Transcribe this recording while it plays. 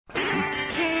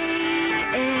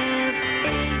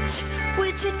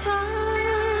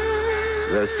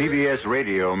The CBS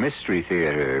Radio Mystery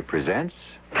Theater presents...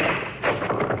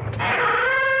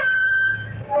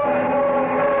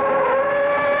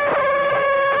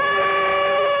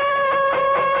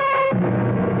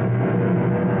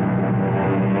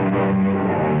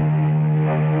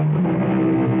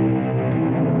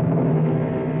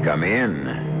 Come in.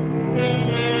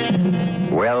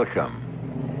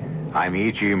 Welcome. I'm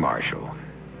E.G. Marshall.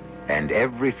 And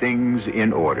everything's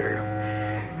in order.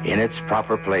 In its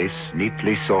proper place,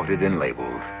 neatly sorted and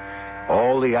labeled.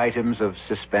 All the items of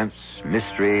suspense,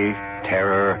 mystery,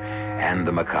 terror, and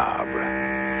the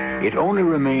macabre. It only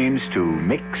remains to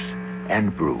mix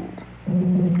and brew.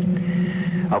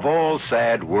 Of all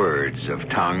sad words of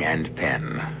tongue and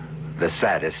pen, the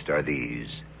saddest are these.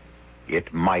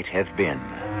 It might have been.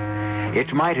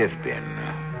 It might have been.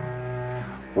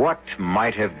 What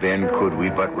might have been could we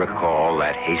but recall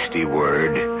that hasty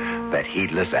word, that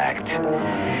heedless act?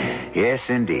 Yes,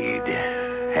 indeed.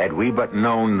 Had we but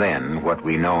known then what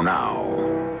we know now,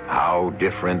 how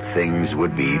different things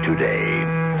would be today.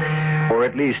 Or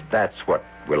at least that's what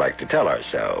we like to tell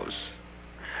ourselves.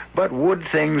 But would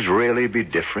things really be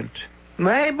different?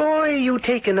 My boy, you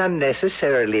take an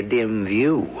unnecessarily dim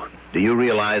view. Do you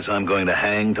realize I'm going to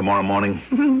hang tomorrow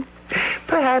morning?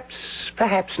 Perhaps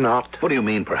not. What do you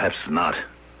mean, perhaps not?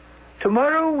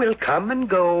 Tomorrow will come and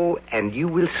go, and you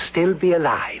will still be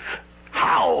alive.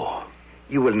 How?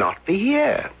 You will not be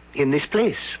here, in this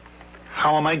place.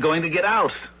 How am I going to get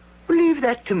out? Leave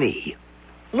that to me.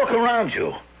 Look around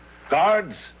you.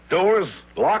 Guards, doors,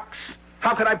 locks.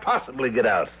 How could I possibly get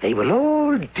out? They will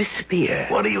all disappear.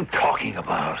 What are you talking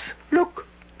about? Look.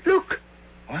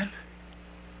 What?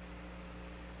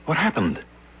 What happened?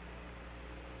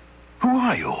 Who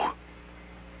are you?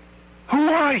 Who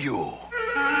are you?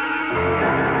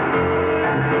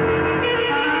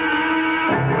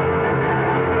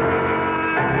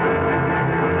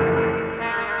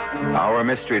 Our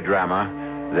mystery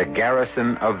drama, The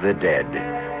Garrison of the Dead,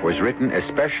 was written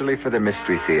especially for the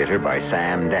Mystery Theater by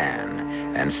Sam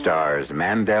Dan and stars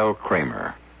Mandel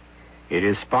Kramer. It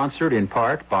is sponsored in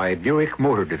part by Buick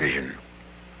Motor Division.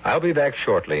 I'll be back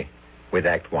shortly with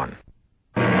Act One.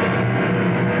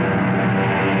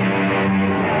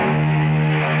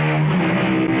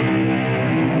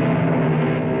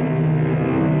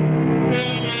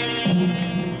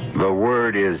 The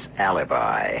word is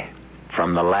alibi,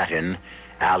 from the Latin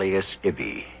alias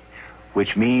ibi,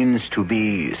 which means to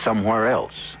be somewhere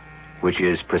else, which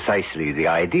is precisely the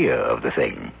idea of the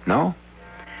thing, no?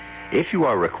 If you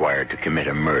are required to commit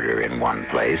a murder in one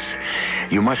place,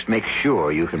 you must make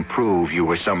sure you can prove you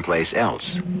were someplace else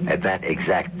at that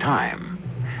exact time.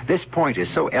 This point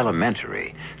is so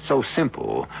elementary, so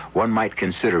simple, one might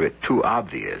consider it too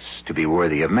obvious to be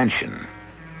worthy of mention.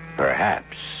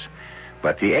 Perhaps.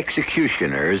 But the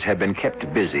executioners have been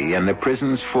kept busy and the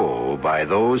prisons full by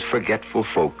those forgetful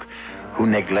folk who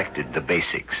neglected the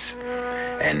basics.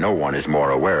 And no one is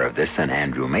more aware of this than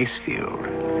Andrew Macefield.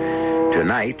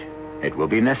 Tonight, it will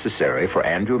be necessary for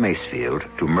Andrew Macefield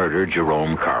to murder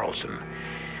Jerome Carlson.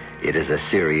 It is a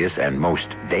serious and most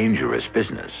dangerous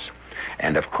business.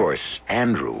 And of course,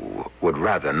 Andrew would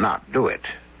rather not do it.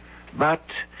 But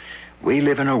we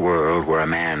live in a world where a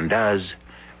man does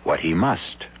what he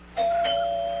must.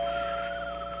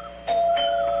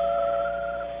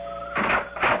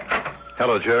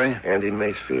 Hello, Jerry. Andy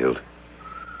Macefield.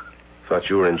 Thought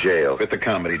you were in jail. Quit the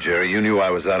comedy, Jerry. You knew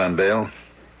I was out on bail.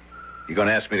 You going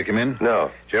to ask me to come in? No.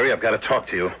 Jerry, I've got to talk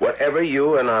to you. Whatever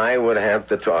you and I would have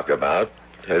to talk about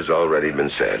has already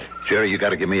been said. Jerry, you got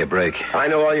to give me a break. I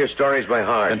know all your stories by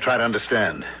heart. Then try to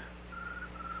understand.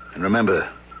 And remember,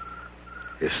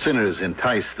 if sinners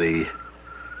entice thee,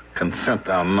 consent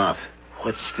thou not.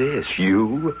 What's this?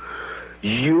 You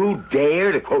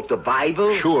dare to quote the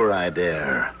Bible? Sure I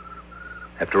dare.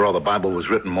 After all, the Bible was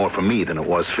written more for me than it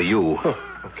was for you.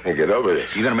 I can't get over this.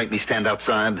 You going to make me stand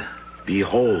outside?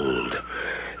 Behold,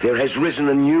 there has risen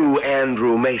a new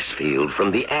Andrew Macefield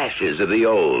from the ashes of the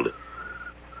old.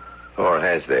 Or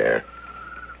has there?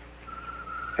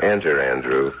 Enter,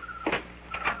 Andrew.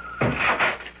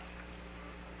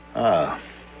 Ah,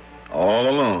 all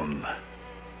alone.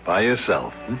 By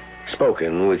yourself.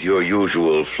 Spoken with your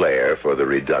usual flair for the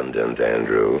redundant,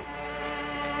 Andrew.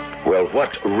 Well,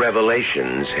 what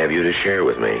revelations have you to share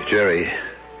with me? Jerry,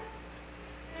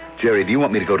 do you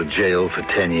want me to go to jail for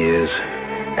 10 years?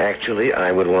 Actually,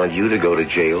 I would want you to go to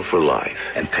jail for life.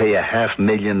 And pay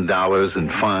 $500,000 in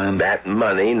fine? That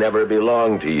money never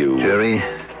belonged to you. Jerry,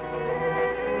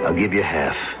 I'll give you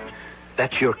half.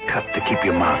 That's your cut to keep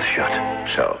your mouth shut.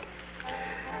 So,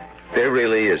 there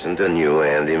really isn't a new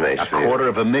Andy Macefield.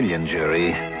 $250,000,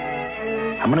 Jerry.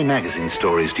 How many magazine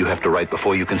stories do you have to write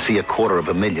before you can see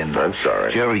 $250,000? I'm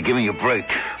sorry. Jerry, give me a break.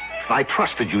 I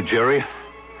trusted you, Jerry.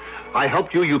 I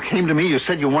helped you. You came to me. You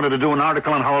said you wanted to do an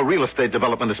article on how a real estate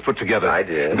development is put together. I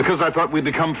did. And because I thought we'd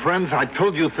become friends, I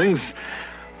told you things,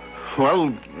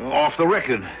 well, off the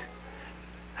record.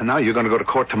 And now you're going to go to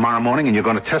court tomorrow morning and you're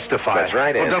going to testify. That's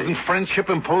right, Andy. Well, doesn't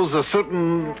friendship impose a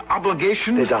certain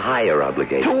obligation? There's a higher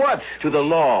obligation. To what? To the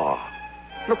law.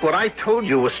 Look, what I told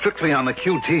you was strictly on the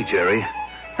QT, Jerry.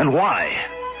 And why?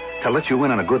 To let you in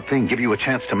on a good thing, give you a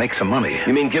chance to make some money.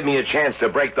 You mean give me a chance to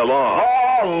break the law?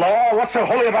 Law? What's so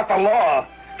holy about the law?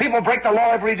 People break the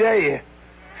law every day.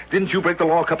 Didn't you break the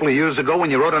law a couple of years ago when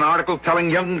you wrote an article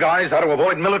telling young guys how to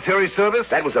avoid military service?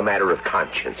 That was a matter of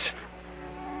conscience.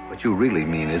 What you really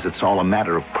mean is it's all a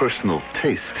matter of personal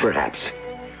taste. Perhaps.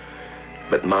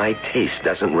 But my taste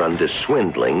doesn't run to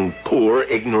swindling poor,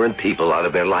 ignorant people out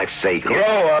of their life's savings.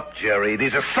 Grow up, Jerry.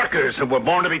 These are suckers who were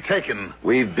born to be taken.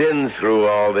 We've been through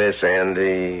all this,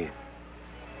 Andy.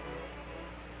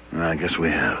 I guess we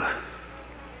have.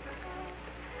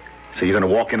 So you're going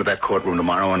to walk into that courtroom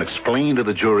tomorrow and explain to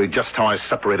the jury just how I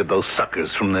separated those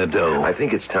suckers from their dough. I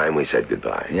think it's time we said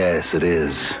goodbye. Yes, it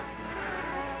is.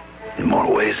 In more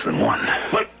ways than one.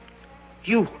 But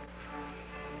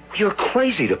you're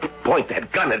crazy to point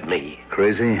that gun at me.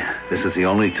 Crazy? This is the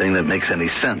only thing that makes any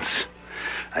sense.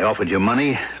 I offered you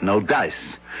money, no dice.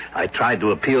 I tried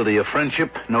to appeal to your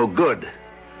friendship, no good.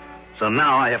 So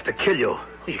now I have to kill you.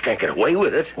 You can't get away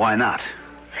with it. Why not?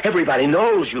 Everybody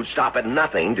knows you'd stop at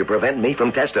nothing to prevent me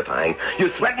from testifying. You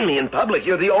threaten me in public.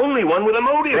 You're the only one with a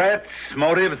motive. Threats,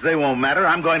 motives, they won't matter.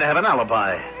 I'm going to have an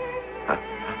alibi.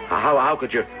 How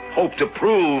could you hope to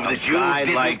prove that you A guy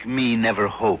didn't... like me never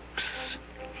hopes.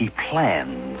 He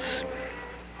plans.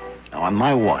 Now, on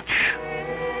my watch,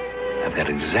 I've got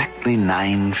exactly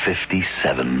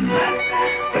 9:57.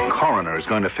 The coroner is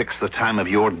going to fix the time of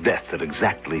your death at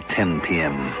exactly 10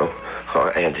 p.m.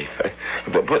 Oh, Andy,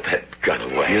 put that gun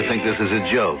away. You think this is a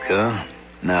joke, huh?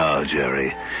 No,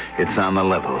 Jerry. It's on the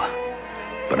level.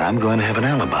 But I'm going to have an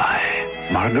alibi.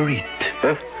 Marguerite.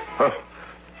 Huh?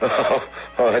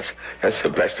 That's the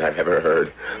best I've ever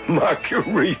heard.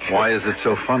 Marguerite. Why is it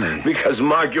so funny? Because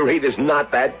Marguerite is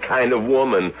not that kind of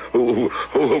woman who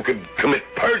could commit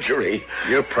perjury.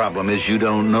 Your problem is you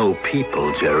don't know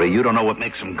people, Jerry. You don't know what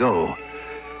makes them go.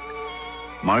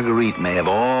 Marguerite may have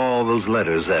all those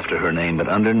letters after her name, but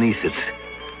underneath it,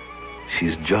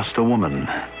 she's just a woman.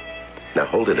 Now,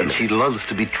 hold it a And minute. she loves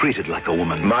to be treated like a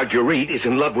woman. Marguerite is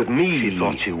in love with me. She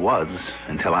thought she was,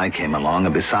 until I came along,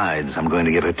 and besides, I'm going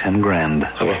to give her 10 grand.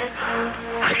 Oh,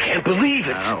 I can't believe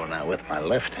it. Now, with my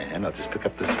left hand, I'll just pick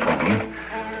up this phone.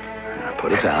 I'll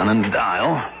put it down and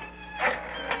dial.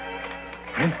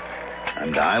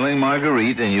 I'm dialing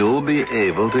Marguerite, and you'll be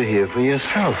able to hear for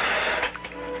yourself.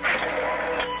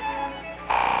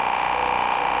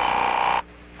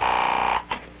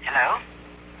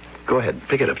 Go ahead.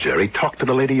 Pick it up, Jerry. Talk to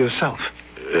the lady yourself.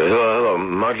 Hello,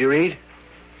 Marguerite?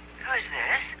 Who's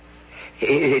this?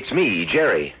 It's me,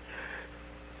 Jerry.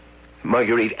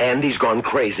 Marguerite, Andy's gone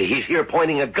crazy. He's here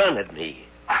pointing a gun at me.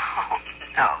 Oh,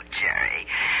 no, Jerry.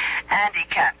 Andy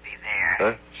can't be there.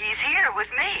 Huh? He's here with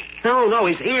me. No,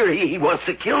 he's here. He wants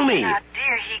to kill me. Now,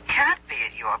 dear, he can't be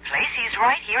at your place. He's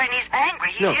right here, and he's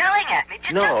angry. He's No. yelling at me.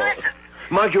 Just listen.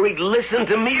 Marguerite, listen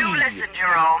to me. You listen,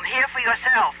 Jerome. Hear for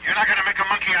yourself. You're not going to make a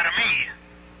monkey out of me.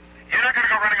 You're not going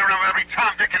to go running around with every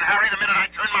Tom, Dick, and Harry the minute I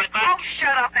turn my back. Oh,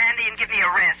 shut up, Andy, and give me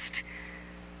a wrist.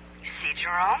 You see,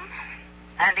 Jerome?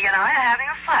 Andy and I are having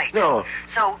a fight. No.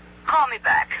 So, call me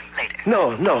back later.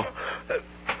 No.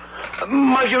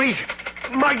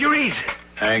 Marguerite!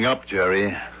 Hang up,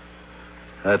 Jerry.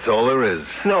 That's all there is.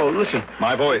 No, listen.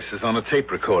 My voice is on a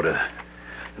tape recorder.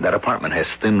 That apartment has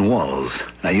thin walls.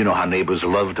 Now, you know how neighbors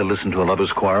love to listen to a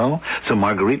lover's quarrel. So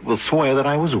Marguerite will swear that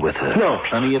I was with her. No.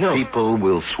 Plenty of people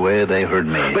will swear they heard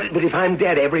me. But if I'm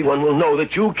dead, everyone will know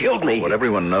that you killed me. What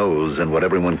everyone knows and what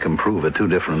everyone can prove are two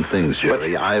different things,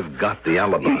 Jerry. I've got the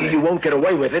alibi. You won't get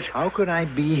away with it. How could I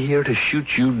be here to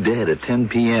shoot you dead at 10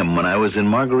 p.m. when I was in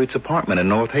Marguerite's apartment in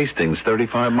North Hastings,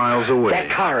 35 miles away? That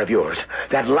car of yours,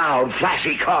 that loud,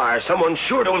 flashy car, someone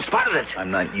sure to have spotted it. I'm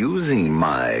not using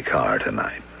my car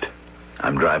tonight.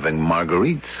 I'm driving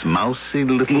Marguerite's mousy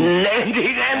little...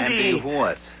 Andy!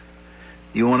 What?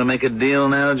 You want to make a deal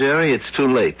now, Jerry? It's too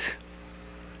late.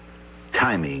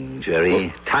 Timing, Jerry.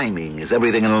 What? Timing is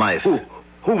everything in life. Who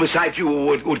besides you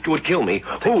would kill me?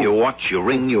 Take your watch, your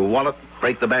ring, your wallet,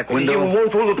 break the back window. You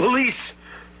won't fool the police.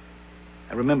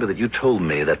 I remember that you told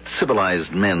me that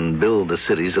civilized men build the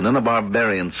cities and then the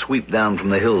barbarians sweep down from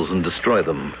the hills and destroy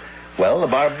them. Well, the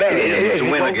barbarians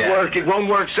win again. It won't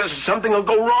work. Something will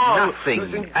go wrong.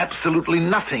 Nothing, absolutely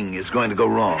nothing is going to go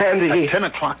wrong. Andy. At 10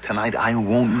 o'clock tonight, I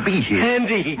won't be here.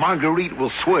 Andy. Marguerite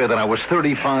will swear that I was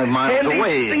 35 miles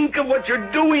away. Think of what you're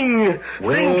doing.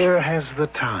 Where has the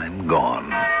time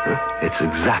gone? It's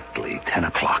exactly 10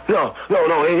 o'clock. No,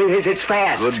 it's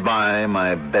fast. Goodbye,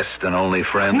 my best and only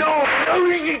friend. No.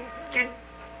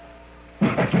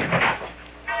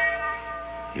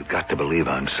 You've got to believe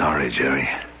I'm sorry, Jerry.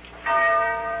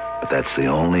 But that's the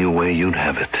only way you'd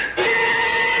have it.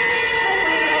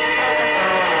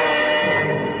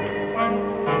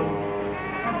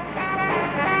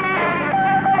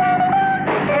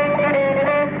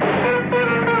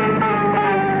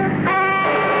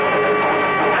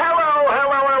 Hello.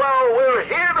 We're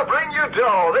here to bring you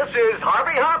dough. This is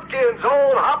Harvey Hopkins,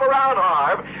 old Hop Around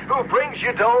Harv, who brings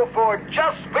you dough for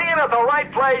just being at the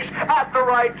right place at the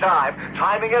right time.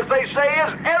 Timing, as they say,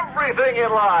 is everything in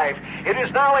life. It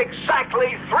is now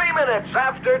exactly 3 minutes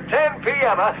after 10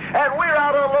 p.m., and we're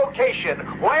out on location.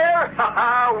 Where?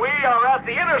 We are at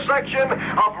the intersection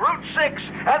of Route 6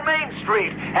 and Main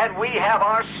Street, and we have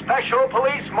our special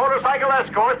police motorcycle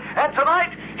escort, and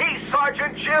tonight, he's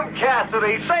Sergeant Jim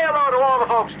Cassidy. Say hello to all the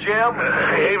folks, Jim.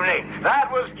 Good evening.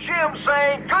 That was Jim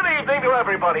saying good evening to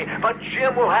everybody, but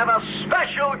Jim will have a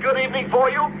special good evening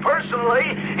for you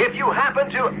personally if you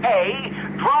happen to A,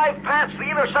 drive past the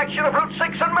intersection of Route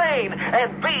 6 and Main,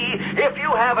 and B, if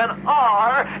you have an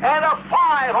R and a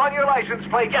 5 on your license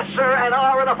plate. Yes, sir, an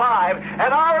R and a 5.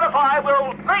 An R and a 5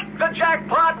 will make the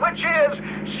jackpot, which is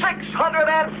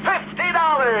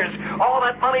 $650. All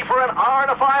that money for an R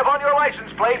and a 5 on your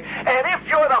license plate. And if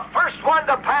you're the first one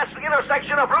to pass the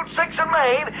intersection of Route 6 and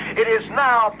Main, it is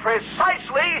now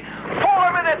precisely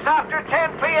 4 minutes after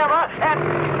 10 p.m. And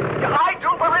I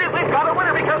do believe we've got a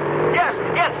winner because, yes,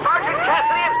 Sergeant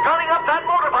Cassidy is gunning up that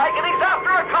motorbike, and he's after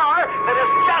a car that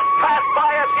has just passed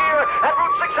by us here at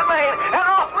Route 6 and Main, and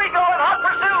off we go in hot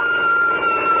pursuit.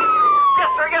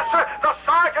 Yes, sir. The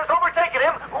sergeant's overtaken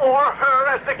him, or her,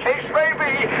 as the case may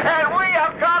be, and we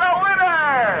have got a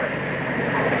winner.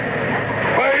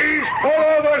 Please pull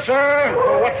over, sir.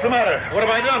 What's the matter? What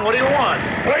have I done? What do you want?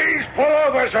 Please pull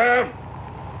over, sir.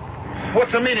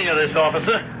 What's the meaning of this,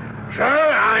 officer?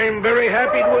 Sir, I'm very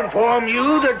happy to inform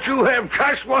you that you have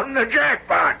just won the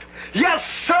jackpot. Yes,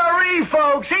 sirree,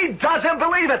 folks. He doesn't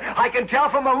believe it. I can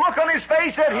tell from the look on his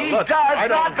face that he does not believe it. I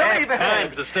don't have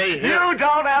time to stay here. You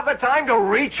don't have the time to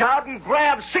reach out and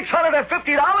grab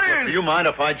 $650. Do you mind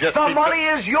if I just... The money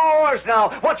is yours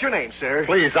now. What's your name, sir?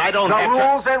 Please, I don't have The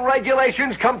rules and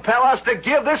regulations compel us to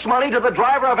give this money to the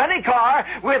driver of any car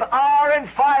with R and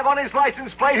 5 on his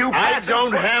license plate who passes... I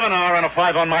don't have an R and a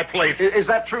 5 on my plate. Is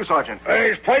that true, Sergeant?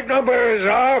 His plate number is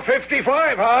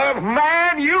R55, Harv.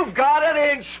 Man, you've got it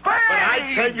in spades. But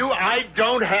I tell you, I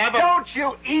don't have a... Don't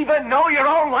you even know your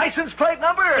own license plate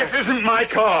number? This isn't my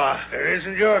car. It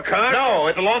isn't your car? No,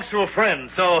 it belongs to a friend.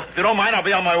 So, if you don't mind, I'll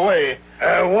be on my way.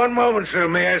 One moment, sir.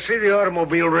 May I see the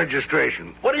automobile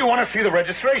registration? What do you want to see the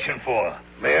registration for?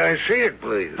 May I see it,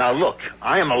 please? Now, look,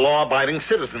 I am a law-abiding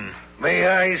citizen. May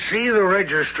I see the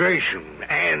registration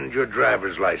and your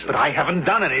driver's license? But I haven't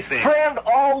done anything. Friend,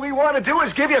 all we want to do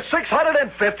is give you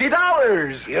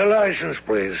 $650. Your license,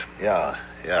 please. Yeah,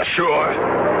 sure.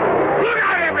 Look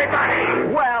out, everybody!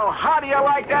 Well, how do you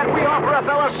like that? We offer a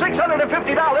fella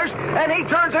 $650, and he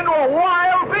turns into a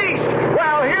wild beast.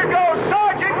 Well, here goes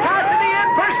Sergeant Cassidy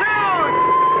in pursuit.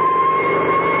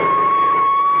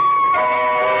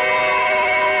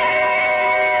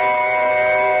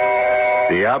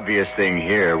 The obvious thing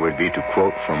here would be to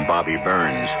quote from Bobby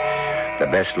Burns, "The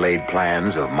best laid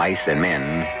plans of mice and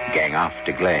men gang off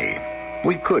to gley."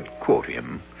 We could quote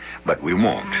him, but we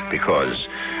won't, because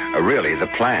really the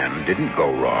plan didn't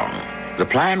go wrong. The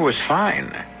plan was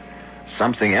fine.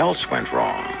 Something else went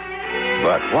wrong.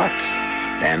 But what?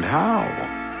 And how?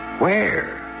 Where?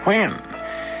 When?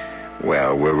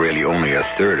 Well, we're really only a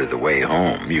third of the way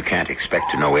home. You can't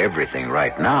expect to know everything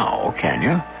right now, can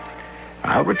you?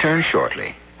 I'll return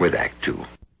shortly with Act 2.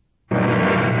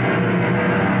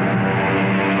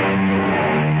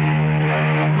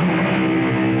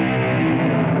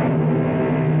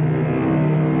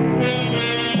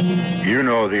 You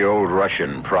know the old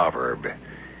Russian proverb,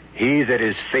 "He that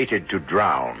is fated to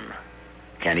drown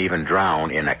can even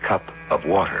drown in a cup of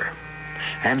water."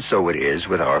 And so it is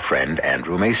with our friend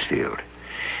Andrew Macefield.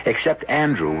 Except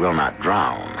Andrew will not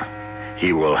drown.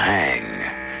 He will hang.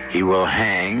 He will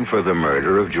hang for the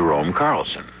murder of Jerome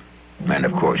Carlson. And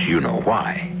of course you know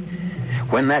why.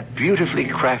 When that beautifully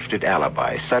crafted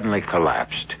alibi suddenly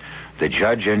collapsed, the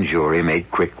judge and jury made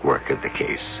quick work of the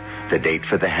case. The date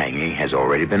for the hanging has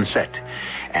already been set.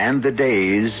 And the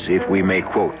days, if we may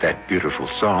quote that beautiful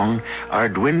song, are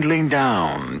dwindling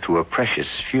down to a precious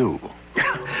few.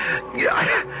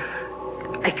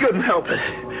 I couldn't help it.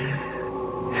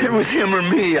 It was him or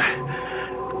me.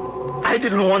 I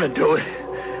didn't want to do it.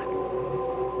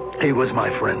 He was my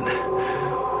friend.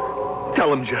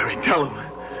 Tell him, Jerry. Tell him.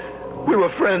 We were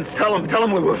friends. Tell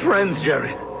him we were friends,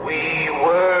 Jerry. We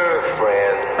were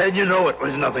friends. And you know it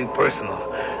was nothing personal.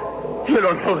 You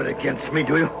don't hold it against me,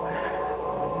 do you?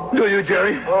 Do you,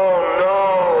 Jerry? Oh,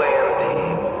 no,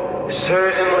 Andy.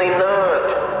 Certainly not.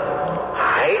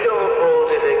 I don't hold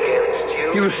it against you.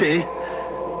 You see,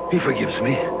 he forgives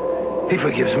me. He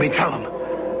forgives me. Tell him.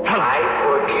 Tell him. I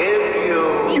forgive you.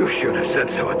 You should have said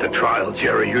so at the trial,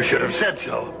 Jerry. You should have said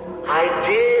so. I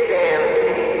did,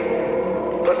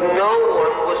 Andy. But no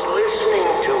one was listening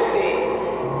to me.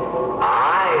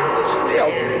 I was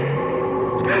dead.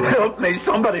 Help me.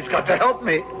 Somebody's got to help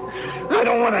me. I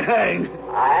don't want to hang.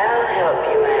 I'll help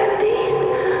you, Andy.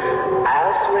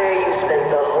 I'll swear you spent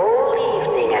the whole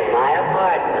evening at my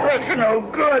apartment. That's no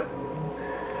good.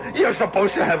 You're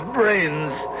supposed to have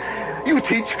brains. You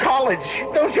teach college.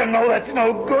 Don't you know that's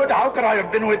no good? How could I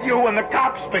have been with you when the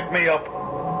cops picked me up?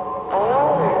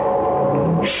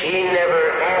 Oh. She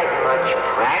never had much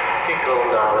practical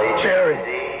knowledge.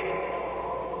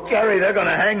 Jerry, they're going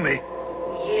to hang me.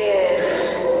 Yes.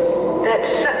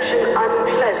 That's such an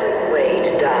unpleasant way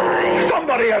to die.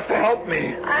 Somebody has to help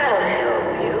me. I'll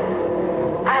help you.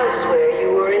 I'll swear you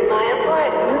were in my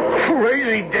apartment.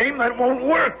 Crazy dame, that won't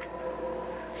work.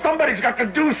 Somebody's got to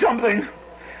do something.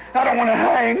 I don't want to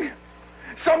hang.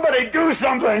 Somebody do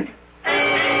something.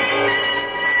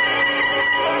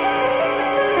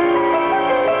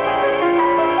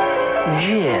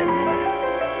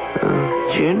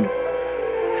 Gin?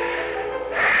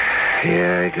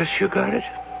 Yeah, I guess you got it.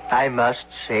 I must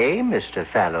say, Mr.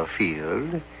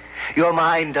 Fallowfield, your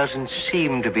mind doesn't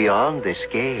seem to be on this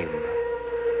game.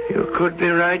 You could be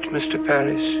right, Mr.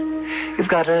 Paris. You've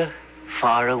got a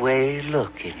faraway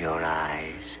look in your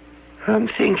eyes. I'm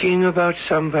thinking about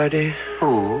somebody.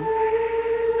 Who?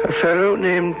 A fellow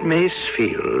named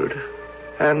Macefield.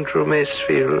 Andrew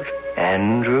Macefield.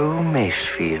 Andrew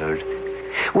Macefield.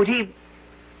 Would he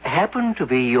happen to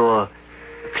be your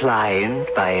client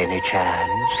by any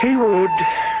chance? He would.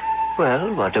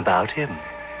 Well, what about him?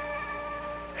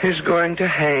 He's going to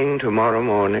hang tomorrow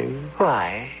morning.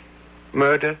 Why?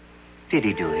 Murder. Did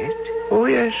he do it? Oh,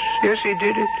 yes. Yes, he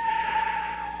did it.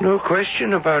 No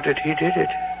question about it. He did it.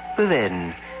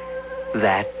 Then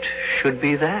that should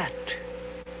be that.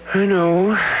 I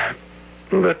know.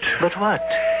 But what?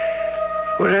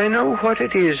 Well, I know what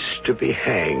it is to be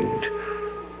hanged.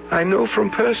 I know from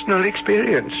personal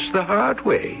experience, the hard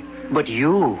way. But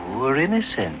you were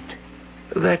innocent.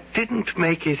 That didn't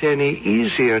make it any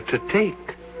easier to take.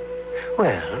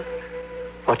 Well,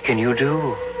 what can you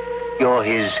do? You're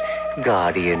his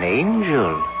guardian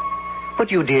angel. But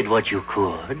you did what you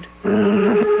could.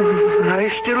 I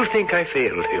still think I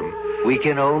failed him. We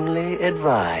can only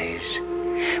advise.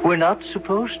 We're not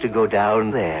supposed to go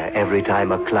down there every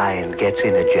time a client gets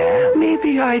in a jam.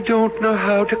 Maybe I don't know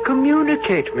how to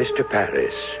communicate, Mr.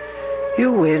 Paris.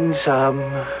 You win some,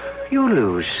 you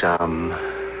lose some.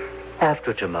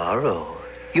 After tomorrow,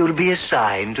 you'll be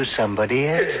assigned to somebody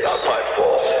else. It's not my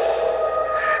fault.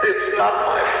 It's not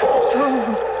my fault.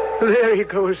 Oh, there he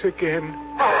goes again.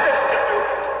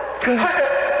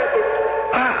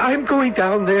 I'm going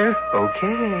down there.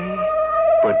 Okay.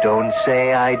 But don't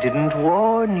say I didn't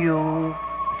warn you.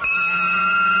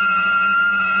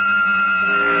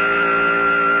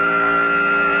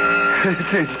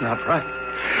 It's not right.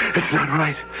 It's not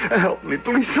right. Help me,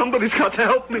 please. Somebody's got to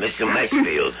help me. Mr.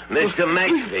 Maxfield. Mr.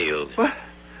 Maxfield. What?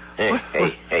 Hey, What?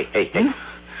 hey.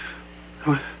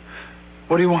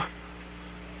 What do you want?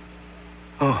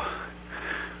 Oh,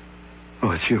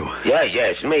 it's you. Yeah,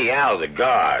 it's me, Al, the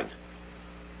guard.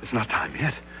 It's not time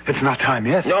yet. It's not time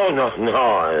yet. No,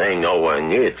 it ain't nowhere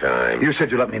near time. You said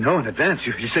you'd let me know in advance.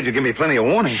 You said you'd give me plenty of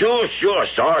warning. Sure.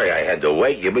 Sorry I had to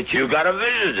wait you, but you got a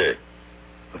visitor.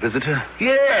 A visitor?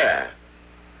 Yeah.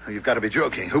 Oh, you've got to be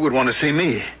joking. Who would want to see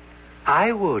me?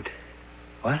 I would.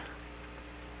 What?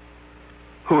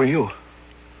 Who are you?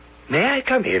 May I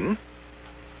come in?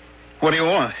 What do you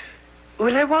want?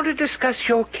 Well, I want to discuss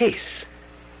your case.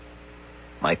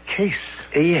 My case?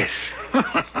 Yes.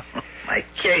 My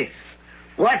case?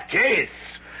 What case?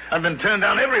 I've been turned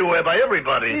down everywhere by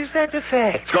everybody. Is that a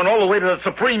fact? It's gone all the way to the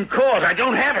Supreme Court. I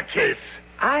don't have a case.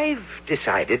 I've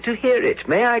decided to hear it.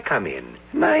 May I come in?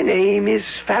 My name is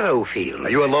Fallowfield. Are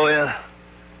you a lawyer?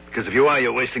 Because if you are,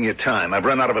 you're wasting your time. I've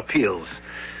run out of appeals.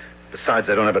 Besides,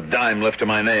 I don't have a dime left to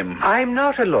my name. I'm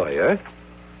not a lawyer.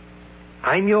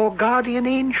 I'm your guardian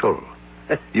angel.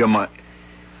 You're my...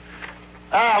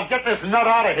 Al, get this nut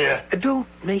out of here. Don't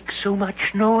make so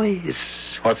much noise.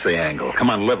 What's the angle? Come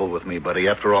on, level with me, buddy.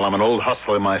 After all, I'm an old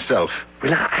hustler myself.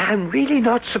 Well, I'm really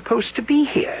not supposed to be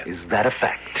here. Is that a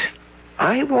fact?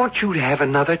 I want you to have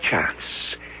another chance.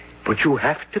 But you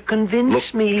have to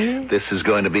convince me. This is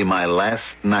going to be my last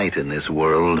night in this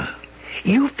world.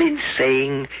 You've been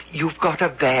saying you've got a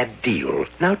bad deal.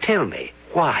 Now tell me,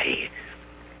 why?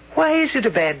 Why is it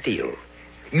a bad deal?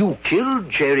 You killed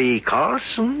Jerry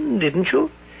Carson, didn't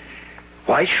you?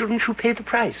 Why shouldn't you pay the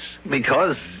price?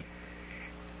 Because...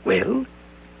 Well,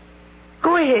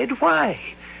 go ahead, why?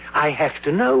 I have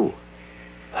to know.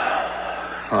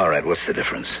 All right, what's the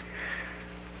difference?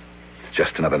 It's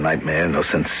just another nightmare. No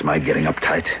sense my getting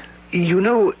uptight. You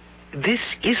know, this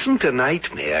isn't a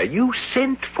nightmare. You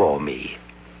sent for me.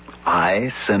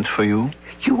 I sent for you?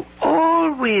 You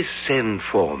always send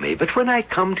for me, but when I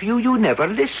come to you, you never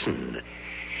listen.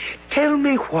 Tell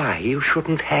me why you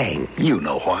shouldn't hang. You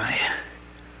know why.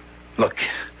 Look,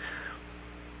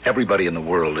 everybody in the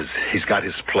world he's got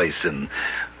his place in,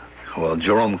 well,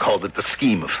 Jerome called it the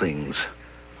scheme of things.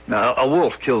 Now, a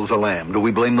wolf kills a lamb. Do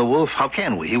we blame the wolf? How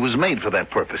can we? He was made for that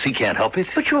purpose. He can't help it.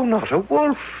 But you're not a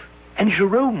wolf, and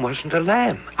Jerome wasn't a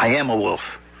lamb. I am a wolf.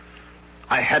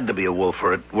 I had to be a wolf,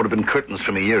 or it would have been curtains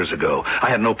for me years ago. I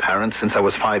had no parents since I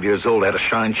was 5 years old. I had to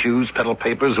shine shoes, peddle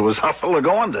papers. It was hustle or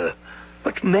go under.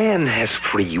 But man has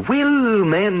free will.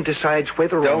 Man decides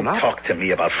whether or not... Don't talk to me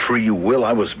about free will.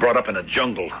 I was brought up in a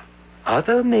jungle.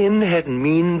 Other men had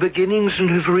mean beginnings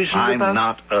and have risen I'm above...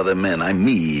 not other men. I'm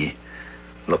me.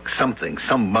 Look,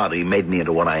 somebody made me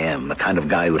into what I am, the kind of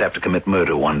guy who'd have to commit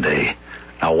murder one day.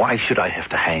 Now, why should I have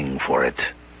to hang for it?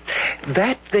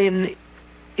 That, then,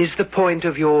 is the point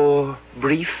of your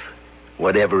brief?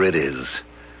 Whatever it is,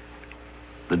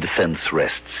 the defense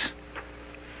rests.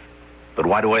 But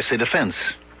why do I say defense?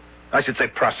 I should say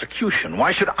prosecution.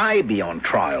 Why should I be on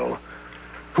trial?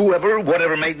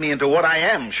 Whatever made me into what I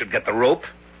am should get the rope.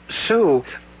 So,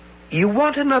 you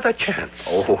want another chance?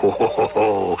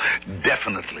 Oh,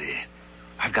 definitely.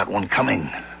 I've got one coming.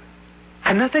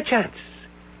 Another chance?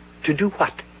 To do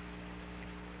what?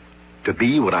 To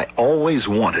be what I always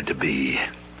wanted to be.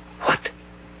 What?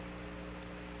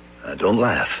 Don't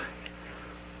laugh.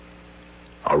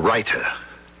 A writer.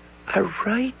 A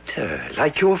writer?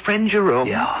 Like your friend Jerome?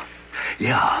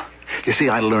 Yeah. You see,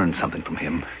 I learned something from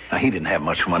him. Now, he didn't have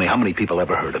much money. How many people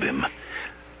ever heard of him?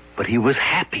 But he was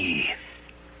happy.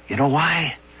 You know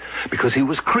why? Because he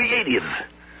was creative.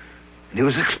 And he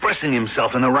was expressing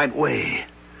himself in the right way.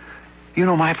 You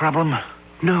know my problem?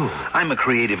 No. I'm a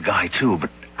creative guy, too, but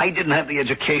I didn't have the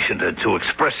education to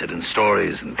express it in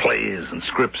stories and plays and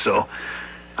scripts, so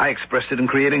I expressed it in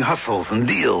creating hustles and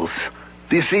deals.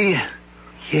 Do you see?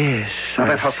 Yes. Now,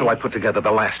 that hustle I put together,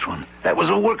 the last one, that was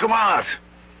a work of art.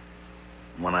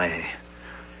 When I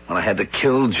had to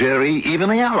kill Jerry, even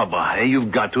the alibi,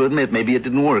 you've got to admit, maybe it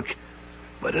didn't work.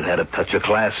 But it had a touch of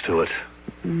class to it.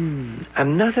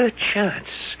 Another chance.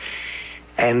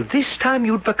 And this time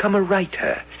you'd become a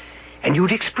writer. And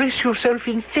you'd express yourself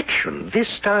in fiction.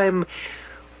 This time,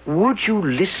 would you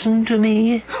listen to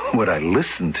me? Would I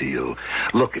listen to you?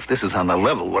 Look, if this is on the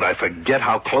level, would I forget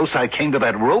how close I came to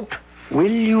that rope? Will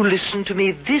you listen to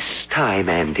me this time,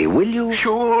 Andy? Will you?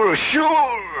 Sure.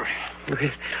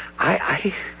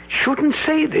 I shouldn't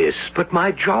say this, but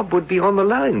my job would be on the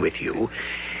line with you.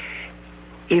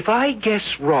 If I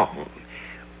guess wrong,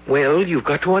 well, you've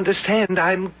got to understand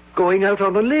I'm going out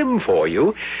on a limb for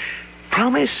you.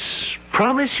 Promise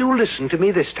you'll listen to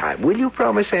me this time. Will you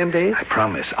promise, Andy? I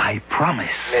promise.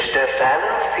 Mr.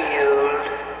 Fallowfield,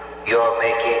 you're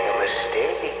making a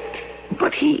mistake.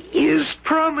 But he is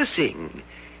promising.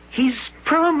 He's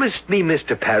promised me,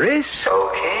 Mr. Paris.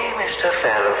 Okay, Mr.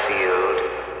 Fallowfield.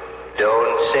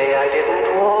 Don't say I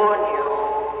didn't warn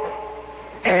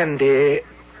you. Andy,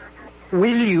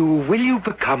 will you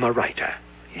become a writer?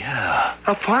 Yeah.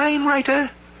 A fine writer?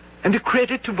 And a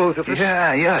credit to both of us.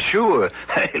 Yeah, sure.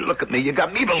 Hey, look at me. You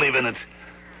got me believing it.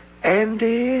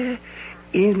 Andy,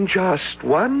 in just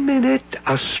 1 minute,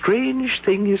 a strange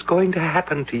thing is going to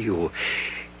happen to you.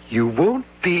 You won't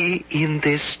be in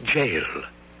this jail.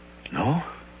 No?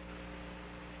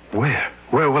 Where?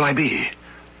 Where will I be?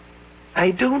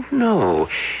 I don't know.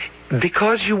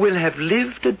 Because you will have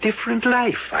lived a different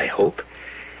life, I hope.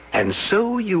 And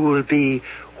so you will be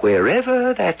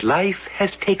wherever that life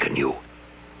has taken you.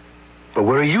 But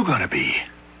where are you going to be?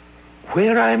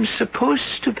 Where I'm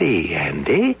supposed to be,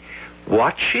 Andy.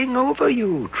 Watching over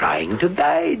you, trying to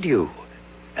guide you.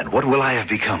 And what will I have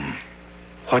become?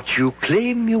 What you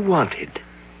claim you wanted.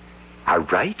 A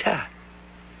writer.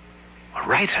 A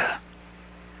writer?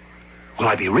 Will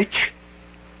I be rich?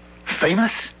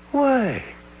 Famous? Why?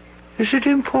 Is it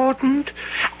important?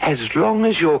 As long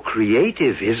as you're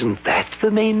creative, isn't that the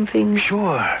main thing?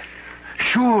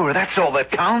 Sure, that's all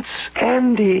that counts.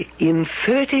 Andy, in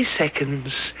 30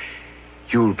 seconds,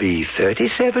 you'll be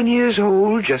 37 years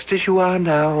old, just as you are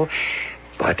now.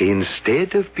 But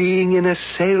instead of being in a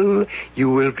cell, you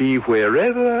will be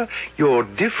wherever your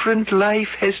different life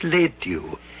has led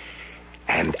you.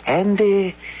 And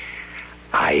Andy,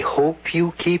 I hope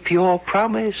you keep your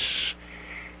promise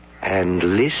and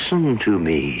listen to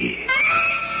me.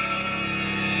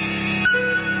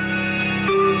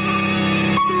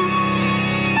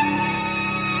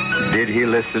 Did he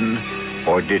listen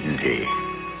or didn't he?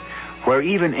 Where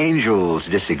even angels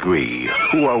disagree,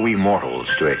 who are we mortals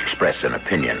to express an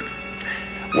opinion?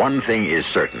 One thing is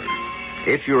certain.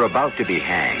 If you're about to be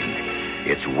hanged,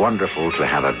 it's wonderful to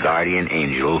have a guardian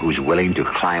angel who's willing to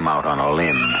climb out on a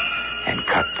limb and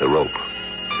cut the rope.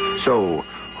 So,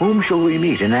 whom shall we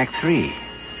meet in Act 3?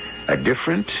 A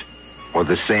different or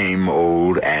the same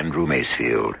old Andrew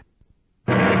Macefield?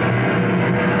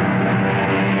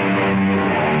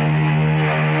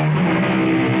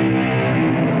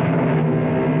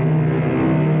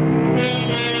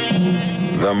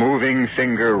 The moving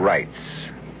finger writes,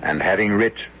 and having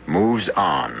writ, moves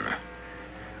on.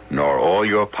 Nor all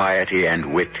your piety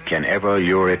and wit can ever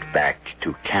lure it back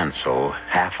to cancel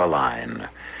half a line.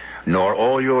 Nor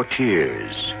all your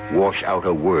tears wash out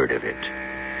a word of it.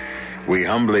 We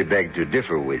humbly beg to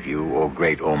differ with you, O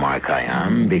great Omar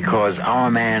Khayyam, because our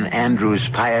man Andrew's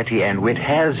piety and wit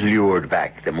has lured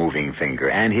back the moving finger,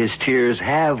 and his tears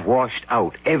have washed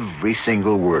out every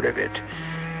single word of it.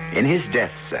 In his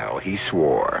death cell, he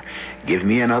swore, "Give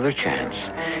me another chance,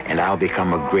 and I'll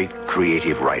become a great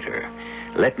creative writer.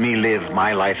 Let me live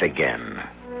my life again.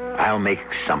 I'll make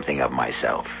something of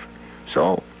myself."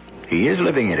 So, he is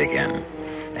living it again,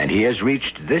 and he has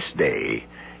reached this day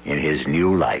in his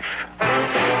new life.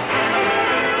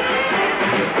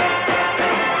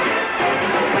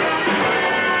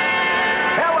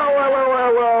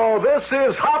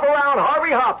 This is Hop Around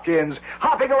Harvey Hopkins,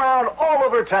 hopping around all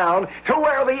over town to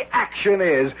where the action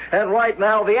is. And right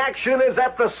now, the action is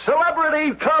at the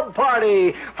Celebrity Club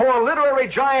Party for literary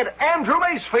giant Andrew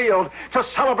Macefield to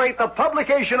celebrate the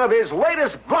publication of his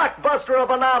latest blockbuster of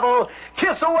a novel,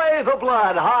 Kiss Away the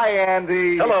Blood. Hi,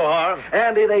 Andy. Hello, Harv.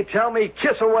 Andy, they tell me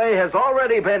Kiss Away has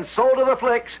already been sold to the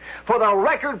flicks for the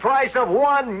record price of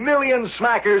 1 million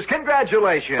smackers.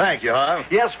 Congratulations. Thank you, Harv.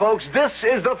 Yes, folks, this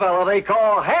is the fellow they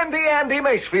call Handy Andy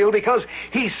Macefield because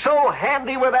he's so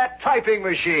handy with that typing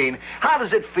machine. How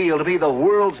does it feel to be the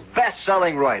world's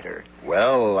best-selling writer?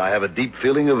 Well, I have a deep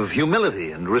feeling of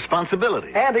humility and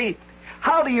responsibility. Andy,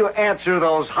 how do you answer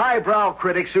those highbrow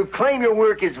critics who claim your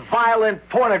work is violent,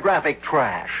 pornographic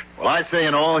trash? Well, I say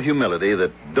in all humility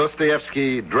that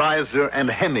Dostoevsky, Dreiser,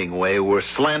 and Hemingway were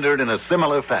slandered in a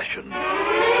similar fashion.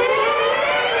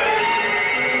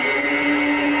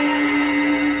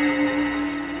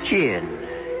 Gin.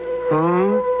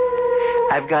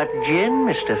 I've got gin,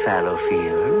 Mr.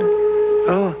 Fallowfield.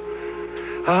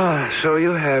 So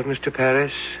you have, Mr.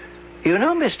 Paris. You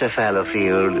know, Mr.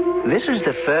 Fallowfield, this is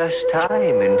the first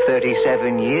time in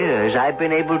 37 years I've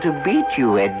been able to beat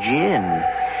you at gin.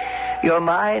 Your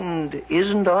mind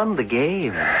isn't on the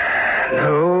game.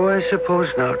 No, I suppose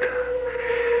not.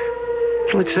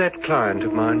 It's that client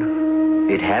of mine.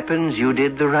 It happens you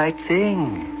did the right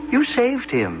thing. You saved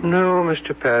him. No,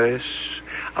 Mr. Paris.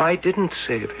 I didn't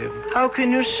save him. How can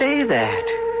you say that?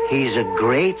 He's a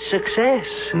great success.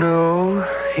 No,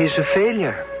 he's a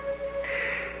failure.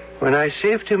 When I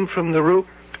saved him from the rope,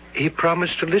 he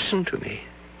promised to listen to me.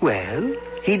 Well,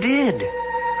 he did.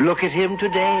 Look at him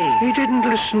today. He didn't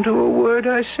listen to a word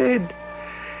I said.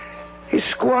 He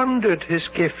squandered his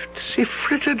gifts. He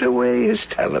frittered away his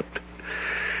talent.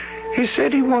 He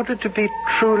said he wanted to be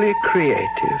truly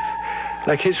creative,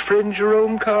 like his friend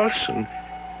Jerome Carlson.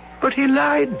 But he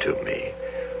lied to me.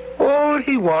 All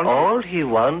he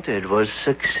wanted was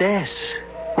success.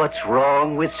 What's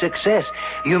wrong with success?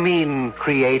 You mean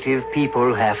creative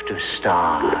people have to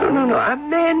starve? No. A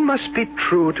man must be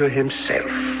true to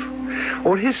himself,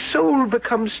 or his soul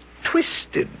becomes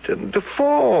twisted and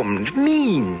deformed,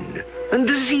 mean and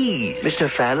diseased. Mr.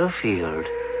 Fallowfield,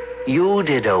 you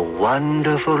did a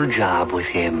wonderful job with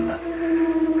him.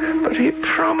 But he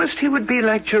promised he would be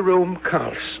like Jerome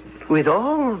Carlson. With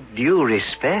all due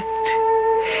respect,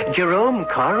 Jerome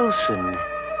Carlson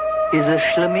is a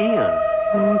schlemiel.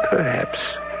 Perhaps.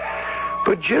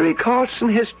 But Jerry Carlson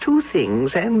has two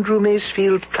things Andrew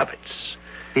Macefield covets.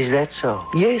 Is that so?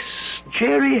 Yes,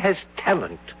 Jerry has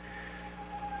talent.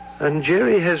 And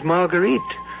Jerry has Marguerite.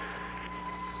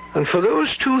 And for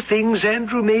those two things,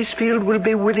 Andrew Macefield will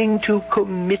be willing to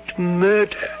commit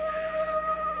murder.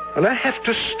 And I have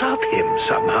to stop him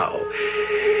somehow.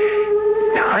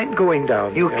 Now, I'm going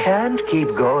down. You can't keep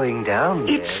going down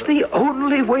there. It's the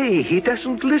only way. He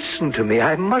doesn't listen to me.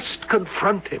 I must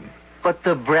confront him. But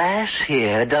the brass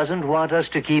here doesn't want us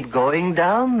to keep going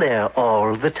down there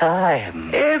all the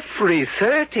time. Every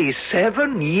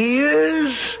 37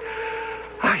 years?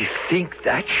 I think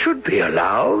that should be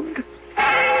allowed.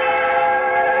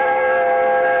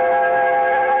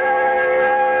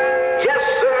 Yes,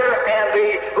 sir,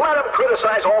 Andy. Let them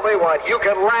criticize all they want. You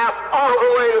can laugh all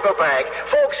the way to the bank.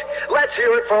 Folks, let's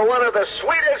hear it for one of the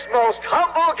sweetest, most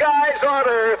humble guys on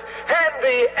earth,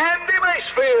 Andy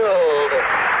Macefield.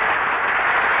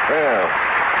 Well,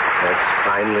 that's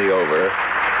finally over.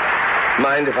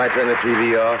 Mind if I turn the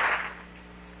TV off?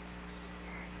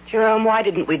 Jerome, why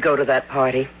didn't we go to that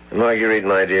party? Marguerite,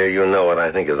 my dear, you know what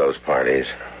I think of those parties.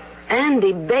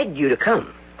 Andy begged you to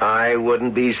come. I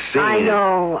wouldn't be seen. I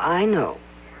know.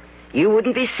 You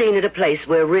wouldn't be seen at a place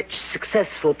where rich,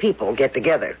 successful people get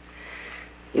together.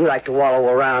 You like to wallow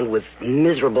around with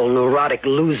miserable, neurotic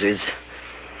losers.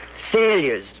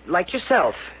 Failures, like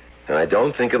yourself. And I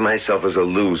don't think of myself as a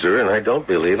loser, and I don't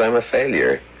believe I'm a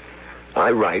failure.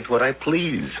 I write what I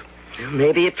please.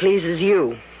 Maybe it pleases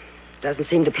you. Doesn't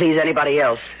seem to please anybody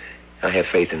else. I have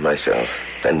faith in myself.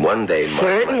 And one day...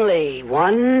 Certainly,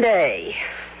 one day,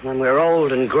 when we're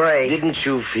old and gray. Didn't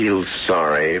you feel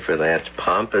sorry for that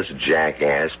pompous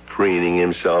jackass preening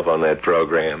himself on that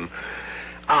program?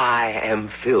 I am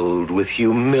filled with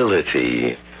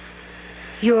humility.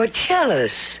 You're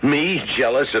jealous. Me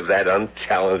jealous of that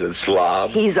untalented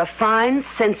slob? He's a fine,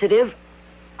 sensitive,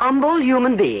 humble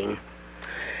human being.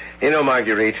 You know,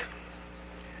 Marguerite,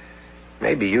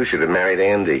 maybe you should have married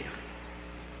Andy.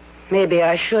 Maybe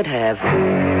I should have.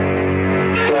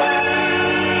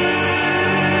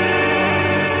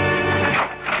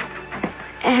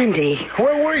 Andy.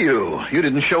 Where were you? You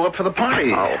didn't show up for the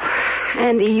party. Oh,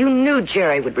 Andy, you knew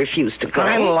Jerry would refuse to go.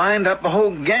 I lined up a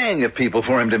whole gang of people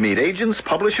for him to meet. Agents,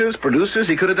 publishers, producers.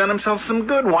 He could have done himself some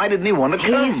good. Why didn't he want to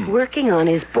come? He's working on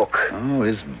his book. Oh,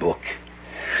 his book.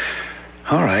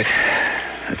 All right.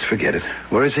 Let's forget it.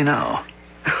 Where is he now?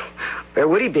 Where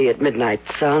would he be at midnight?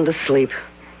 Sound asleep.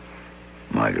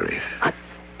 Marguerite.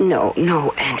 No,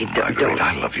 Andy, Marguerite, don't.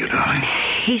 I love you, darling.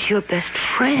 He's your best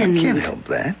friend. I can't help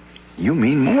that. You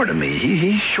mean more to me.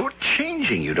 He's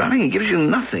shortchanging you, darling. He gives you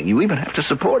nothing. You even have to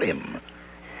support him.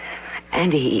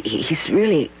 Andy, he's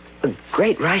really a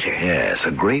great writer. Yes,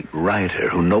 a great writer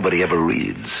who nobody ever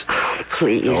reads. Oh,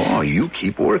 please. Oh, you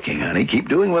keep working, honey. Keep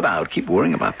doing without. Keep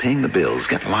worrying about paying the bills.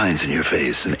 Get lines in your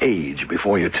face and age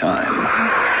before your time.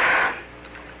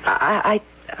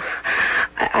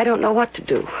 I don't know what to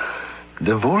do.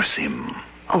 Divorce him.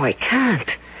 Oh, I can't.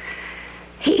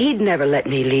 He'd never let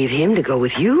me leave him to go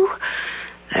with you.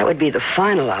 That would be the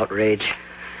final outrage.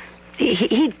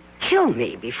 He'd kill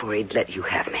me before he'd let you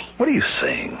have me. What are you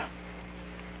saying?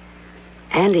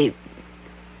 Andy,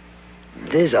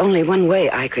 there's only one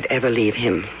way I could ever leave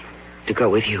him to go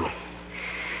with you.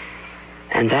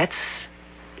 And that's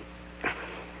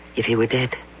if he were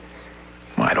dead.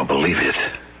 Well, I don't believe it.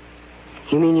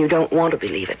 You mean you don't want to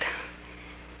believe it?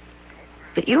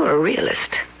 But you're a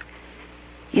realist.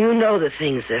 You know the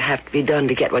things that have to be done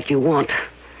to get what you want.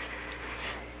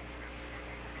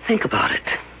 Think about it.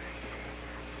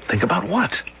 Think about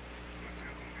what?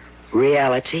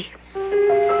 Reality.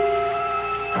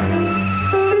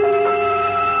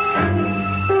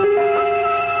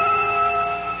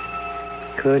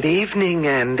 Good evening,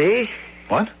 Andy.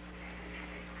 What?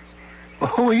 Well,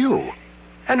 who are you?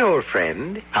 An old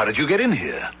friend. How did you get in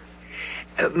here?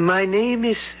 My name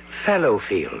is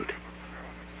Fallowfield.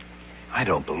 I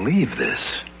don't believe this.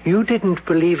 You didn't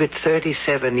believe it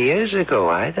 37 years ago,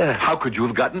 either. How could you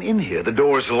have gotten in here? The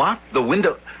door's locked, the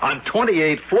window... I'm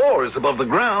 28 floors above the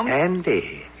ground.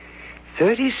 Andy,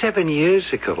 37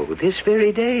 years ago, this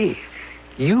very day,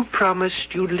 you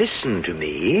promised you'd listen to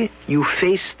me. You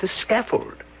faced the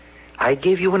scaffold. I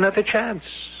gave you another chance.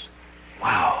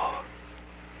 Wow.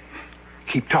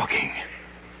 Keep talking.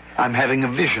 I'm having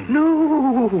a vision.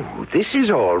 No, this is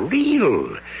all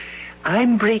real.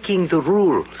 I'm breaking the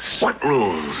rules. What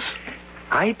rules?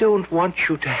 I don't want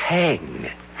you to hang.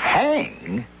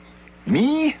 Hang?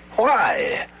 Me?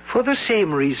 Why? For the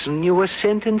same reason you were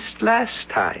sentenced last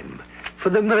time.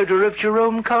 For the murder of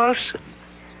Jerome Carson.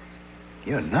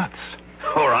 You're nuts.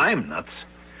 Or I'm nuts.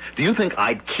 Do you think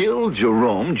I'd kill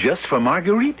Jerome just for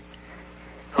Marguerite?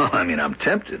 Oh, I mean, I'm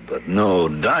tempted, but no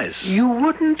dice. You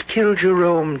wouldn't kill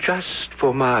Jerome just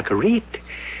for Marguerite.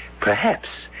 Perhaps.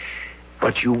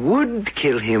 But you would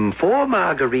kill him for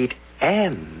Marguerite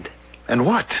and... And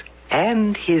what?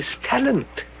 And his talent.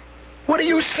 What are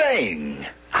you saying?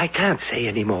 I can't say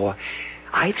any more.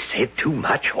 I've said too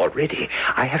much already.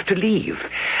 I have to leave.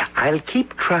 I'll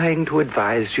keep trying to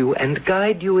advise you and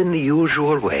guide you in the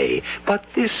usual way. But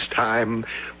this time,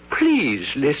 please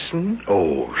listen.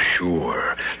 Oh,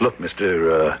 sure. Look,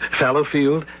 Mr.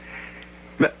 Fallowfield.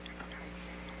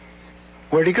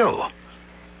 Where'd he go?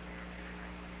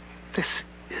 This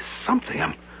is something.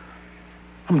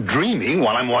 I'm dreaming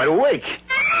while I'm wide awake.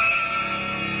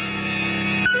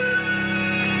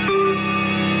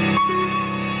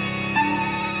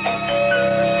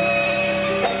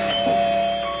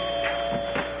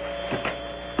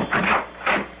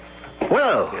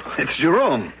 Well, it's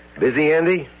Jerome. Busy,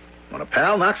 Andy? When a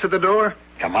pal knocks at the door,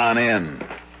 come on in.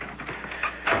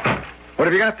 What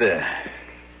have you got there?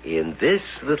 In this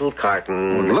little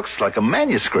carton... Well, it looks like a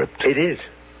manuscript. It is.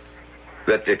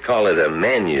 But to call it a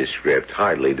manuscript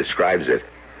hardly describes it.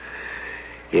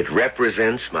 It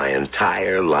represents my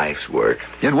entire life's work.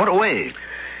 In what way?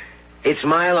 It's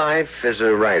my life as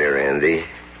a writer, Andy.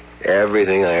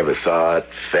 Everything I ever thought,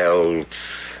 felt...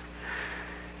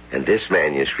 And this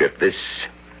manuscript,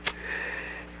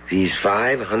 these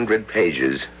 500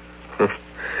 pages,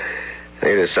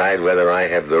 they decide whether I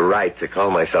have the right to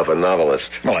call myself a novelist.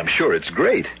 Well, I'm sure it's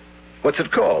great. What's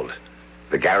it called?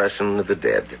 The Garrison of the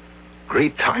Dead.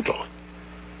 Great title.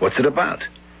 What's it about?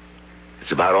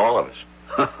 It's about all of us.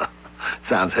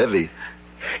 Sounds heavy.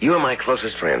 You are my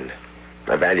closest friend.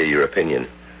 I value your opinion.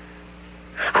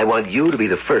 I want you to be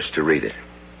the first to read it.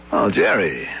 Oh,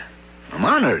 Jerry, I'm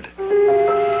honored.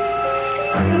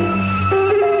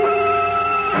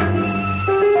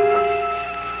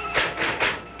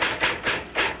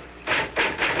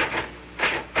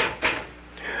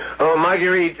 Oh,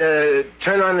 Marguerite,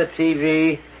 turn on the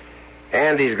TV.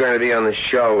 Andy's going to be on the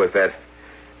show with that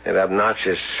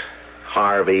obnoxious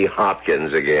Harvey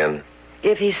Hopkins again.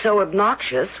 If he's so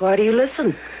obnoxious, why do you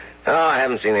listen? Oh, I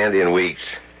haven't seen Andy in weeks,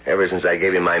 ever since I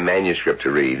gave him my manuscript to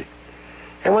read.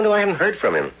 I wonder why I haven't heard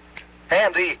from him.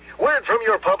 Andy, word from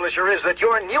your publisher is that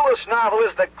your newest novel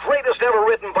is the greatest ever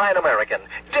written by an American.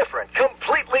 Different,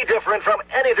 completely different from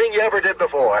anything you ever did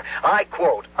before. I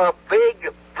quote, a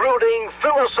big, brooding,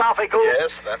 philosophical...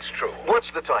 Yes, that's true. What's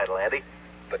the title, Andy?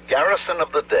 The Garrison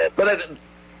of the Dead. But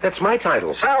that's my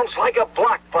title. Sounds like a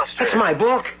blockbuster. That's my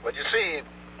book. Well, you see,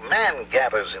 man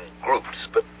gathers in groups,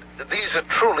 but these are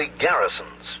truly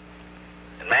garrisons.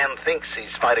 And man thinks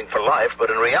he's fighting for life, but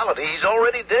in reality, he's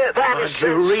already dead. That is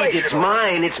Marguerite, it's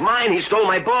mine. It's mine. He stole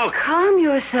my book. Calm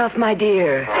yourself, my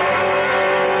dear.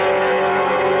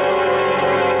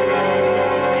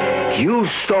 You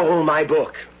stole my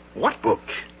book. What book?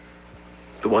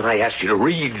 The one I asked you to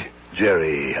read.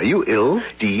 Jerry, are you ill?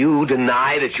 Do you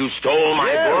deny that you stole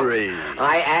my Jerry. book?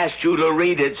 I asked you to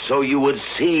read it so you would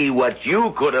see what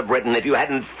you could have written if you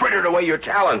hadn't frittered away your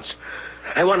talents.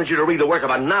 I wanted you to read the work of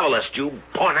a novelist, you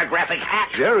pornographic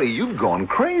hack. Jerry, you've gone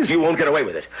crazy. You won't get away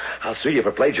with it. I'll sue you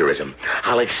for plagiarism.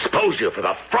 I'll expose you for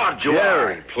the fraud you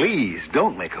Jerry, are. please,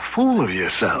 don't make a fool of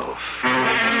yourself.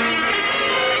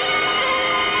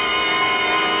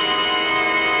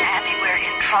 Andy, we're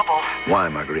in trouble. Why,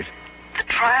 Marguerite? The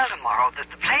trial tomorrow, the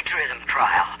plagiarism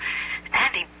trial.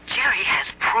 Andy, Jerry has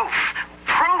proof.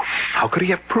 Proof! How could he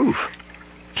have proof?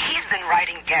 He's been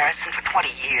writing Garrison for 20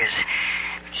 years.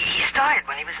 He started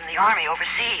when he was in the Army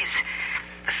overseas.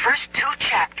 The first 2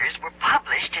 chapters were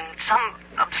published in some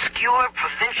obscure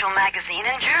provincial magazine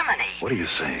in Germany. What are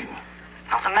you saying?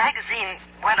 Well, the magazine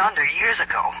went under years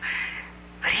ago.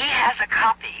 But he has a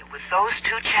copy with those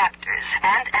 2 chapters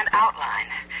and an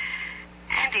outline.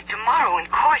 Andy, tomorrow in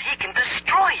court he can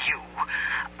destroy you.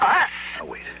 Us. Now,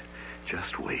 wait.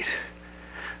 Just wait.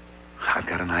 I've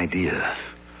got an idea.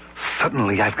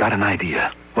 Suddenly I've got an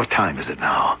idea. What time is it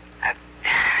now?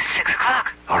 6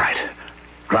 o'clock. All right.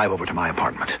 Drive over to my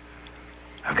apartment.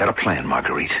 I've got a plan,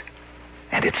 Marguerite.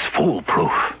 And it's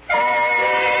foolproof.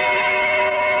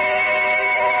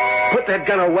 Put that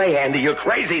gun away, Andy. You're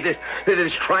crazy. This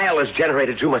trial has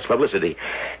generated too much publicity.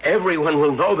 Everyone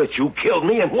will know that you killed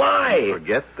me, and why?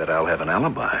 Forget that I'll have an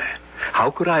alibi.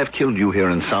 How could I have killed you here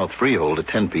in South Freehold at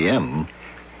 10 p.m.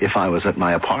 if I was at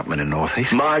my apartment in North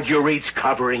Hastings? Marguerite's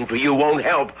covering for you won't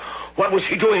help. What was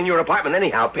she doing in your apartment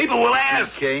anyhow? People will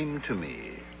ask. She came to me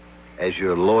as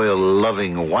your loyal,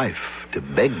 loving wife to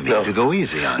beg me to go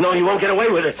easy on you. No, you won't get away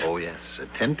with it. Oh, yes.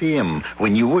 At 10 p.m.,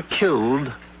 when you were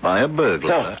killed by a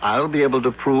burglar, I'll be able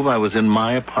to prove I was in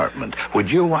my apartment. Would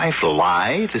your wife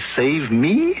lie to save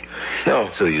me?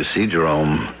 No. So you see,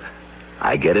 Jerome,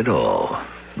 I get it all.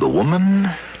 The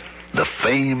woman the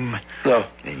fame. No.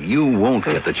 And you won't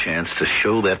get the chance to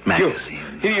show that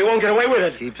magazine. You won't get away with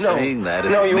it. Keep no. saying that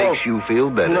if no, it you makes won't. you feel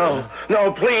better.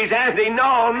 No, please, Andy,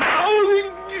 no.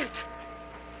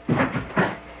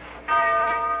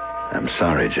 I'm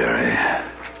sorry, Jerry.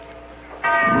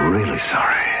 I'm really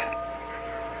sorry.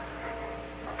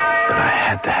 But I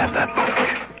had to have that book.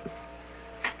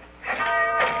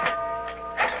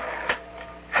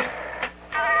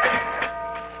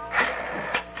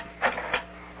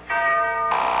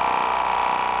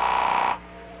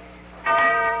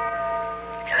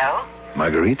 Hello?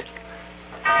 Marguerite,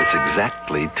 it's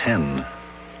exactly 10.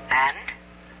 And?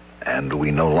 And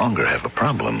we no longer have a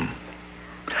problem.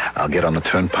 I'll get on the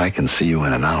turnpike and see you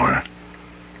in an hour.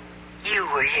 You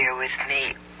were here with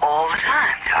me all the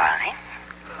time, darling.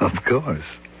 Of course.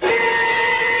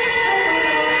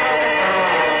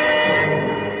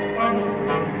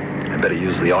 I better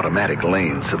use the automatic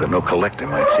lane so that no collector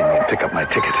might see me and pick up my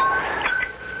ticket.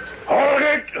 Hold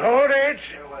it.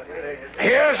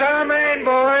 Here's our man,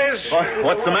 boys.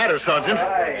 What's the matter, Sergeant?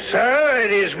 Sir,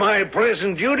 it is my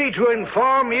present duty to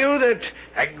inform you that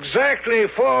exactly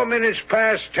 4 minutes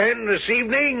past 10 this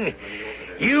evening,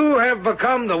 you have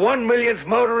become the 1 millionth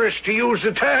motorist to use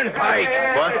the turnpike.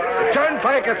 What? The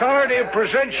Turnpike Authority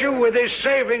presents you with this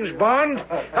savings bond.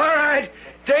 All right,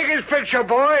 take his picture,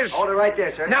 boys. Hold it right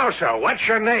there, sir. Now, sir, what's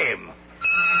your name?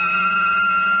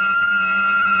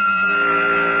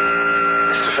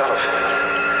 Mr. Fallowfield,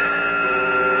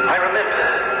 I remember.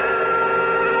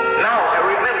 Now I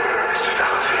remember, Mr.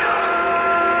 Fallowfield.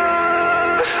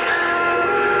 Listen,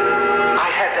 I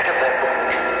had to have that book.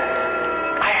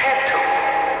 I had to.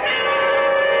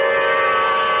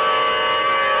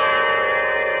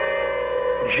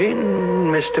 Gin,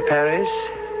 Mr. Paris.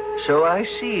 So I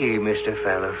see, Mr.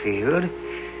 Fallowfield.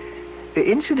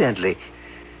 Incidentally,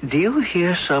 do you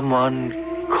hear someone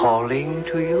calling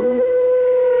to you?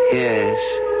 Yes.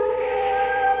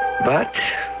 But,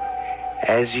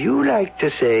 as you like to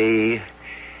say,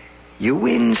 you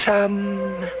win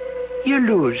some, you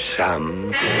lose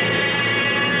some.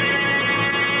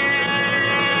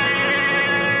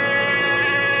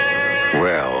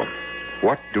 Well,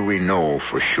 what do we know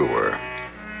for sure?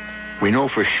 We know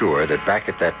for sure that back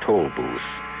at that toll booth,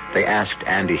 they asked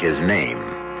Andy his name,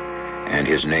 and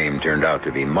his name turned out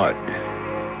to be Mud.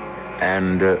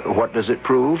 And what does it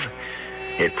prove?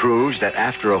 It proves that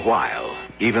after a while,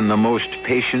 even the most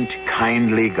patient,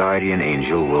 kindly guardian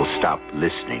angel will stop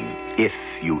listening if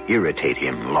you irritate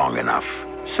him long enough.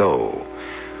 So,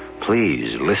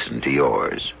 please listen to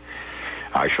yours.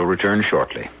 I shall return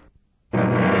shortly.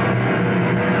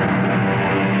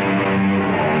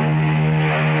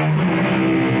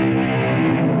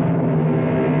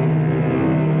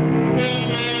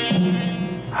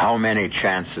 How many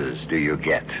chances do you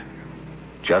get?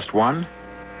 Just one?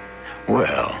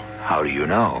 Well, how do you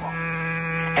know?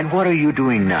 And what are you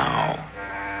doing now?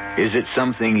 Is it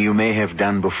something you may have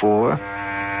done before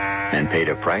and paid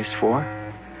a price for?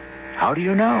 How do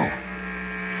you know?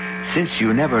 Since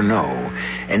you never know,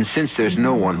 and since there's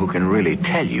no one who can really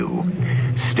tell you,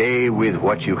 stay with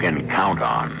what you can count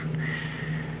on.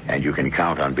 And you can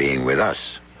count on being with us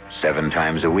 7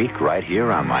 times a week right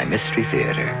here on my Mystery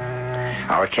Theater.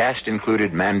 Our cast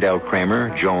included Mandel Kramer,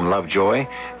 Joan Lovejoy,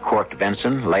 Court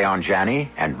Benson, Leon Janney,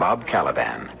 and Bob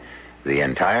Caliban. The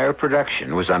entire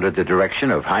production was under the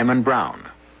direction of Hyman Brown.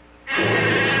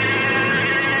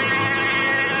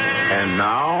 And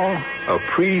now, a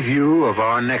preview of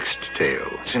our next tale.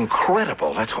 It's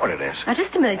incredible. That's what it is. Now,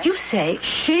 just a minute. You say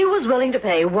she was willing to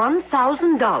pay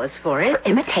 $1,000 for it.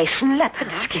 Imitation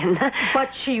leopard skin. But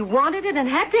she wanted it and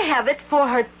had to have it for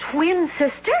her twin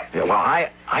sister? Yeah, well, I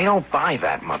don't buy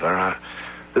that, Mother.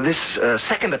 This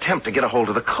second attempt to get a hold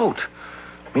of the coat.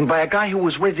 I mean, by a guy who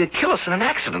was ready to kill us in an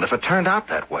accident if it turned out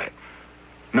that way.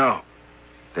 No.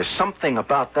 There's something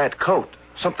about that coat.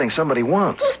 Something somebody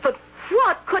wants. Yes, but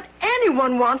what could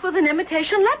anyone want with an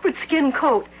imitation leopard skin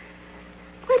coat?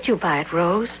 Where'd you buy it,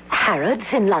 Rose? Harrods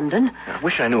in London. I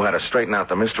wish I knew how to straighten out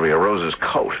the mystery of Rose's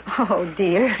coat. Oh,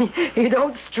 dear. You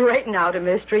don't straighten out a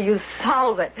mystery. You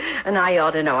solve it. And I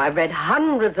ought to know. I've read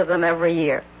hundreds of them every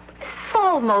year.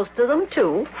 Solve most of them,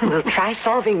 too. We'll try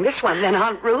solving this one then,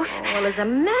 Aunt Ruth. Well, as a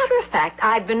matter of fact,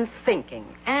 I've been thinking,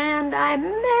 and I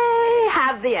may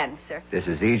have the answer. This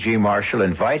is E.G. Marshall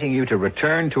inviting you to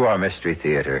return to our Mystery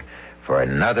Theater for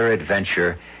another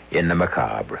adventure in the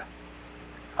macabre.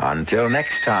 Until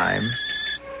next time,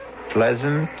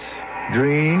 pleasant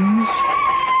dreams.